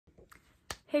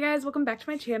Hey guys, welcome back to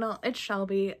my channel. It's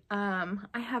Shelby. I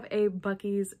have a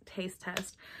Buc-ees taste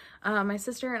test. My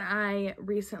sister and I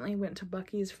recently went to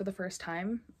Buc-ees for the first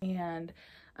time, and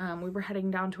we were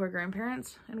heading down to our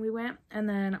grandparents and we went, and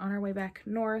then on our way back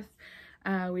north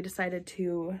we decided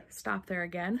to stop there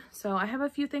again. So I have a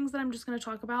few things that I'm just going to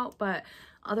talk about, but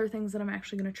other things that I'm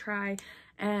actually going to try.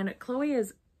 And Chloe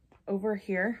is over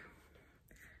here.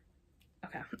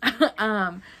 Okay.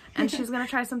 And she's gonna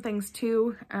try some things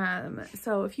too.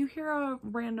 So if you hear a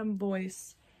random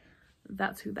voice,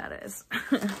 that's who that is.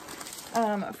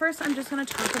 First, I'm just gonna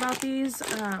talk about these.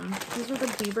 These are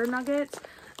the beaver nuggets.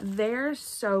 They're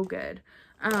so good.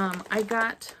 I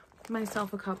got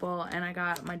myself a couple and I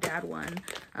got my dad one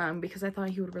because I thought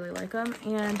he would really like them.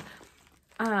 And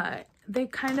they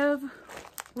kind of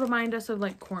remind us of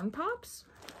like corn pops.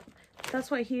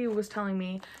 That's what he was telling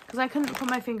me, because I couldn't put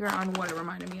my finger on what it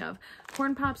reminded me of.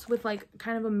 Corn pops with like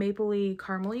kind of a mapley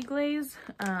caramely glaze,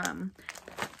 and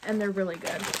they're really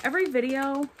good. Every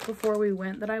video before we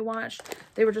went that I watched,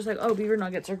 they were just like, oh, beaver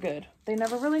nuggets are good. They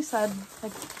never really said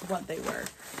like what they were,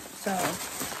 so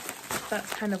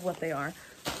that's kind of what they are.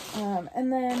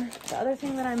 And then the other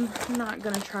thing that I'm not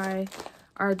gonna try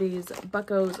are these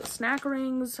Buc-ees snack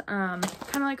rings, kind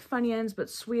of like Funyuns but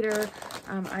sweeter.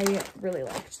 I really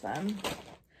liked them,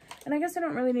 and I guess I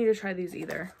don't really need to try these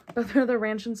either, but they're the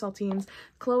ranch and saltines.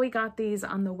 Chloe got these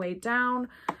on the way down,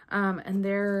 and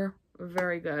they're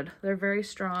very good. They're very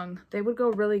strong. They would go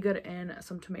really good in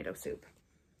some tomato soup.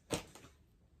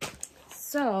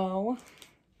 So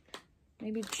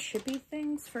maybe chippy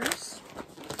things first.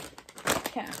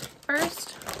 Okay,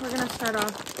 first we're gonna start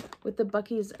off with the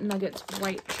Buc-ees Nuggets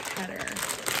white cheddar.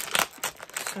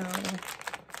 So,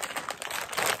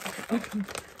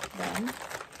 then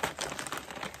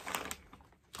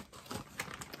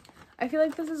I feel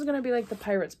like this is gonna be like the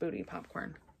Pirate's Booty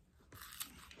popcorn.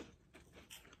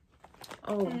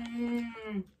 Oh,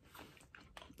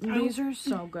 these are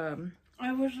so good.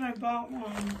 I wish I bought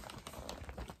one.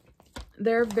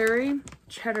 They're very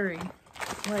cheddary.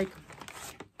 Like,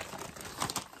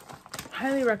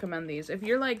 highly recommend these. If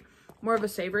you're like more of a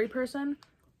savory person,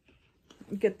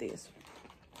 get these.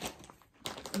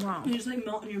 Wow. They just like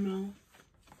melt in your mouth.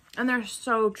 And they're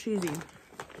so cheesy.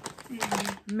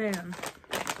 Man.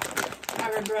 I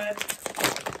regret.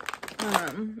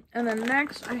 And then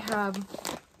next I have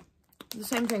the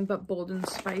same thing but bold and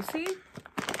spicy.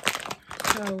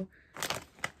 So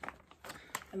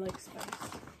I like spice.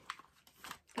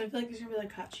 I feel like it's gonna be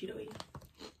like hot Cheeto-y.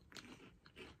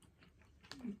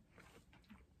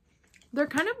 they're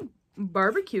kind of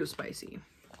barbecue spicy.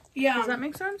 Yeah. Does that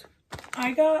make sense?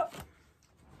 I got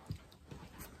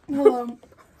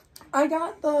I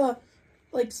got the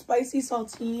like spicy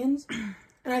saltines,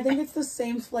 and I think it's the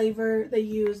same flavor they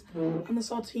use on the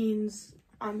saltines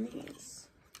on these.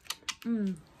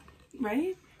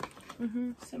 Right?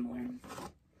 Similar.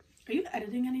 Are you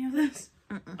editing any of this?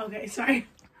 Okay, sorry.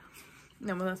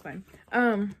 No, well, that's fine.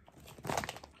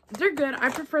 They're good. I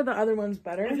prefer the other ones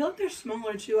better. I feel like they're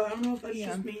smaller too. I don't know if that's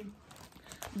just me.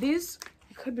 These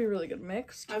could be really good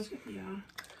mixed. Yeah.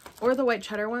 Or the white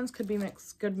cheddar ones could be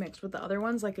good mixed with the other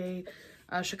ones, like a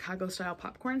Chicago style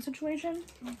popcorn situation.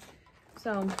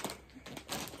 So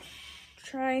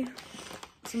try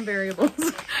some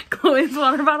variables. Chloe's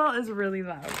water bottle is really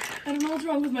loud. I don't know what's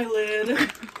wrong with my lid.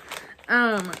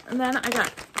 And then I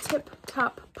got Tip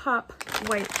Top Pop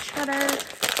white cheddar.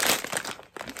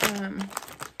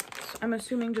 I'm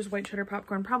assuming just white cheddar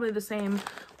popcorn, probably the same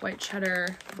white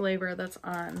cheddar flavor that's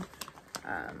on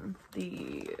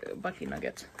the Buc-ees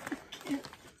nuggets.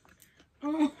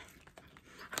 Oh.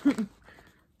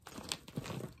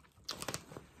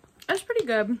 That's pretty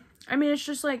good. I mean, it's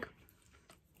just like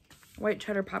white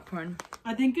cheddar popcorn.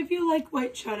 I think if you like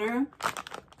white cheddar,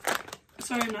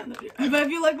 sorry, not the beaver, but if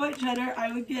you like white cheddar,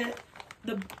 I would get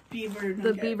the beaver nuggets.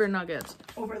 The beaver nuggets.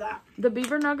 Over that. The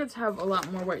beaver nuggets have a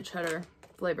lot more white cheddar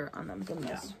flavor on them than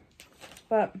this.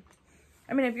 But,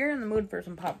 I mean, if you're in the mood for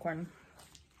some popcorn,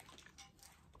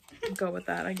 go with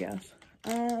that, I guess.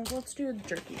 Let's do the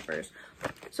jerky first.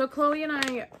 So Chloe and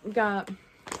I got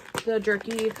the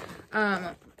jerky,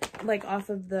 like off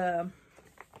of the,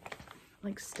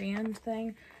 like, stand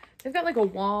thing. They've got like a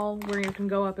wall where you can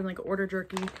go up and like order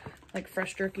jerky, like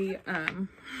fresh jerky.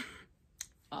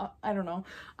 I don't know.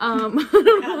 I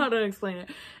don't know how to explain it.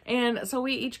 And so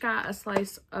we each got a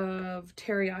slice of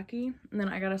teriyaki, and then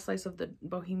I got a slice of the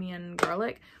Bohemian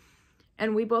garlic.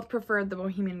 And we both preferred the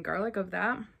Bohemian garlic of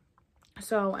that.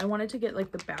 So I wanted to get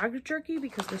like the bagged jerky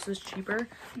because this is cheaper.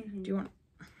 Do you want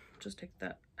just take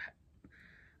that?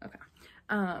 Okay.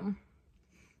 And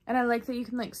I like that you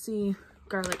can like see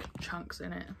garlic chunks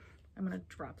in it. I'm gonna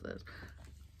drop this.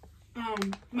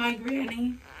 My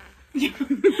granny.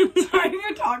 Sorry,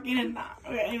 you're talking and not.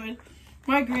 Okay, anyways.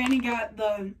 My granny got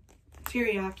the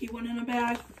teriyaki one in a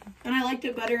bag, and I liked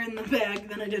it better in the bag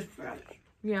than I did fresh.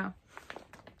 Yeah.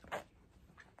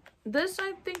 This,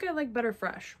 I think I like better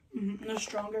fresh. The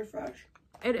stronger fresh.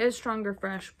 It is stronger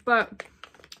fresh, but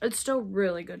it's still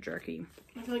really good jerky.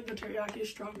 I feel like the teriyaki is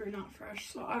stronger, not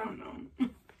fresh, so I don't know.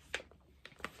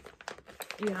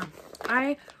 Yeah.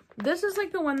 This is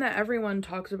like the one that everyone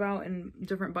talks about in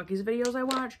different Buc-ees videos I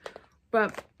watch,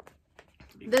 but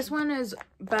this one is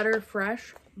better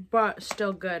fresh, but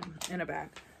still good in a bag.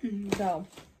 So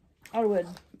I would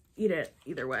eat it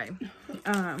either way.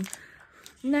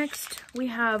 Next we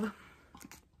have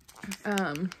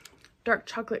dark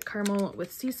chocolate caramel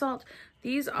with sea salt.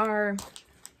 These are,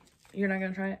 you're not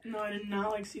gonna try it? No, I did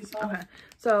not like sea salt. Okay,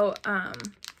 so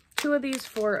 2 of these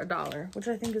for $1, which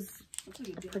I think is a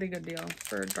pretty good deal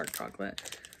for dark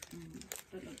chocolate.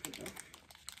 It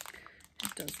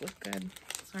does look good.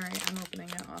 Sorry, I'm opening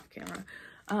it off camera.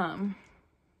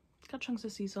 It's got chunks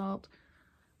of sea salt.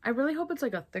 I really hope it's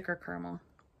like a thicker caramel.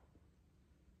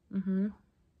 Do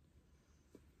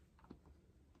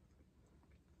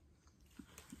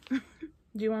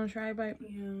you want to try a bite?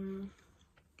 Yeah.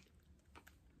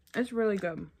 It's really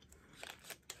good.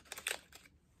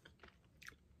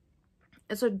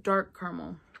 It's a dark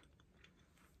caramel.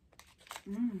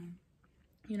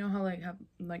 You know how like have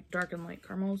like dark and light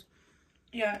caramels?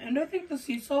 Yeah, and I think the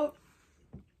sea salt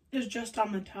is just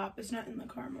on the top. It's not in the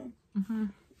caramel.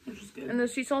 Which is good. And the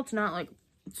sea salt's not like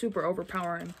super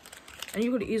overpowering. And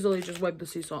you could easily just wipe the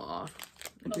sea salt off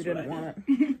if you didn't want it.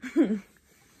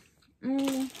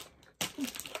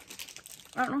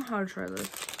 I don't know how to try this.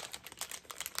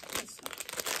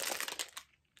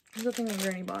 This is the thing my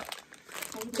granny bought.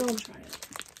 So try it.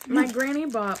 My granny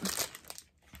bought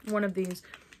one of these,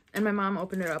 and my mom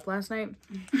opened it up last night.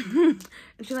 And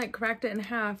she like cracked it in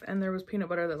half, and there was peanut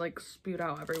butter that like spewed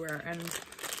out everywhere. And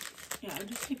yeah, I'll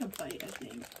just take a bite, I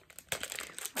think.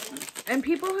 And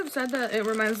people have said that it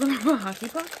reminds them of a hockey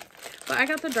puck, but I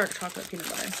got the dark chocolate peanut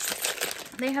butter.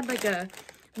 They had like a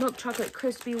milk chocolate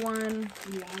crispy one,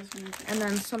 and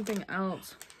then something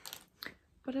else.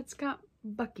 But it's got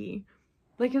Buc-ee.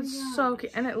 Like, it's so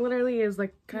cute. And it literally is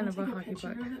like kind of a hockey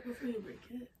puck. Before you break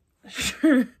it?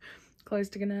 Sure. Chloe's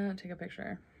gonna take a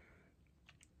picture.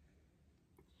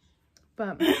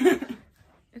 But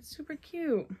it's super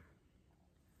cute.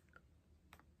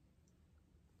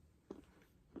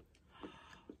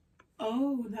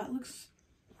 Oh, that looks...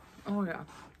 Oh yeah,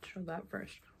 show that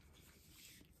first.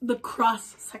 The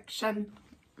cross section.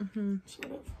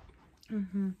 Sort of.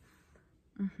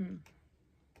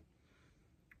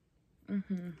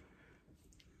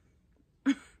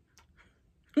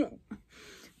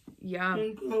 Yeah.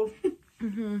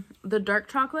 The dark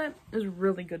chocolate is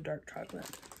really good dark chocolate.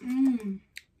 And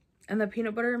the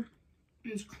peanut butter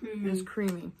is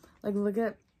creamy. Like, look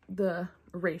at the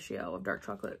ratio of dark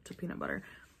chocolate to peanut butter.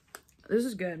 This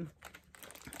is good.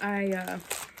 I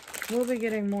will be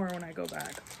getting more when I go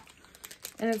back.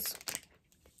 And it's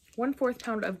 1/4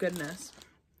 pound of goodness.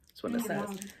 That's what it says.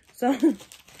 God. So,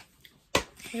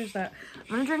 here's that.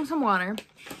 I'm gonna drink some water,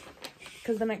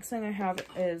 because the next thing I have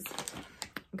is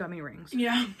gummy rings.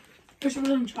 Yeah. I should have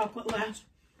done chocolate last.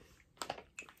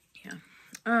 Yeah.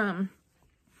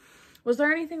 Was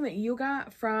there anything that you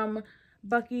got from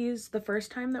Buc-ees the first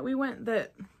time that we went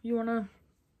that you want to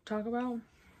talk about?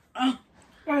 I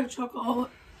got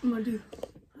chocolate. I'm gonna do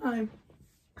time.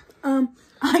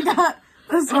 I got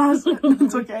the sausage.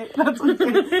 That's okay. That's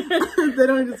okay. They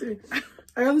don't need to see.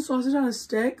 I got the sausage on a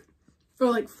stick for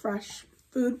like fresh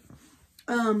food.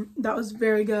 That was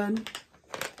very good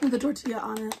with the tortilla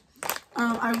on it.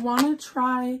 I want to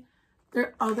try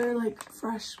their other like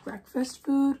fresh breakfast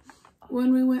food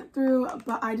when we went through,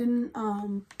 but I didn't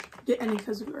get any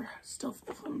because we were still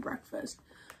full from breakfast.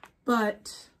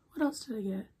 But what else did I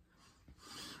get?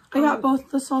 I got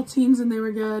both the saltines and they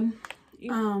were good. The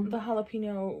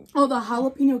jalapeno. Oh, the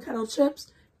jalapeno kettle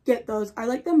chips. Get those. I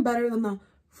like them better than the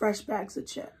fresh bags of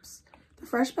chips. The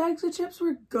fresh bags of chips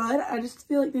were good. I just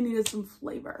feel like they needed some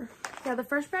flavor. Yeah, the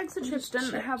fresh bags of chips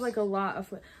didn't have like a lot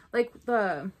of like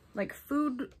the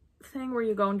food thing where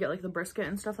you go and get like the brisket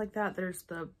and stuff like that. There's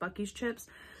the Buc-ees chips.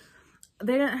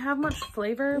 They didn't have much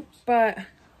flavor, but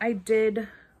I did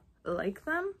like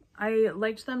them. I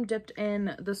liked them dipped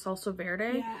in the salsa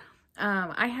verde. Yeah.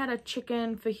 I had a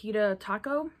chicken fajita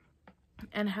taco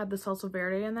and had the salsa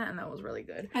verde in that, and that was really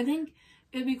good. I think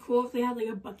it'd be cool if they had like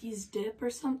a Buc-ees dip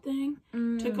or something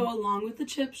to go along with the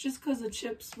chips, just because the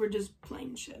chips were just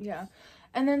plain chips. Yeah.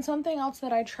 And then something else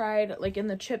that I tried like in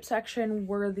the chip section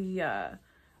were the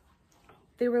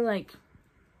they were like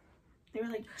They were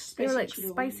like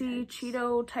spicy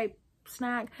Cheeto type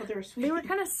snack. But they were sweet. They were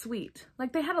kind of sweet.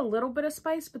 Like they had a little bit of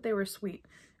spice, but they were sweet.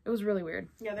 It was really weird.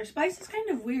 Yeah, their spice is kind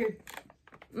of weird.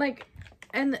 Like,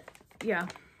 and yeah.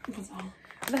 That's all.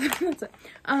 That's it.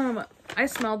 I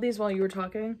smelled these while you were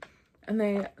talking, and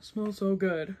they smell so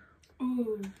good.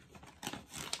 Ooh.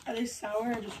 Are they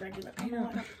sour or just regular? I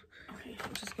know. Okay.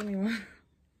 Just give me one.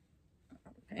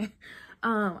 Okay.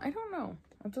 I don't know.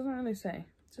 It doesn't really say.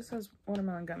 It just says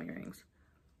watermelon gummy rings.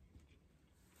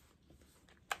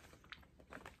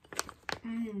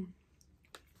 Mmm.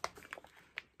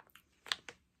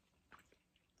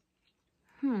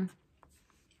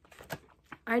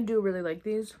 I do really like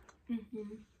these.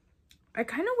 Mm-hmm. I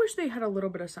kind of wish they had a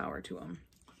little bit of sour to them.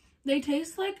 They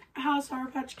taste like how Sour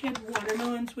Patch Kid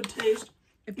watermelons would taste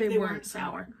if they weren't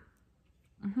sour.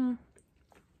 Mm-hmm.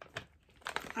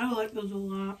 I like those a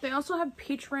lot. They also have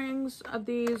peach rings of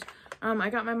these. I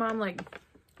got my mom like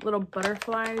little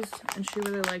butterflies, and she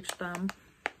really liked them.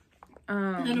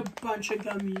 And then a bunch of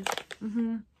gummies.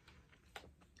 Mm-hmm.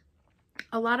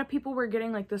 A lot of people were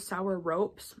getting like the sour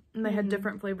ropes, and they had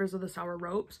different flavors of the sour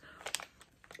ropes.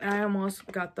 And I almost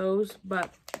got those,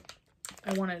 but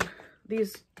I wanted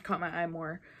these. Caught my eye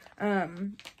more.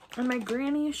 And my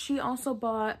granny, she also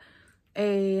bought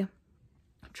a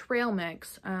trail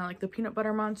mix, like the peanut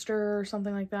butter monster or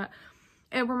something like that.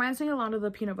 It reminds me a lot of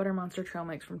the peanut butter monster trail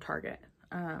mix from Target.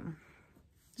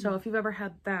 So if you've ever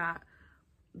had that,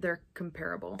 they're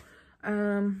comparable.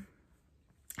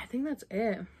 I think that's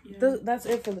it. Yeah. That's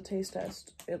it for the taste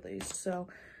test, at least. So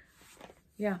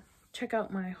yeah, check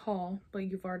out my haul, but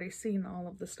you've already seen all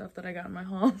of the stuff that I got in my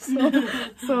haul,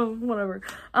 so whatever.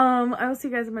 I will see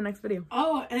you guys in my next video.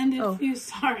 Oh, and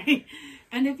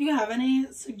if you have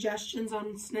any suggestions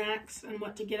on snacks and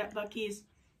what to get at Buc-ees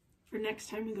for next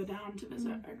time we go down to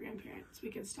visit our grandparents, we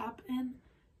could stop and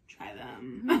try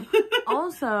them.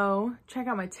 Also, check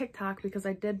out my TikTok, because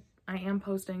I am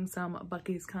posting some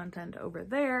Buc-ees content over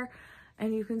there,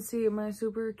 and you can see my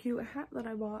super cute hat that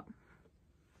I bought.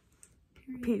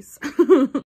 Peace.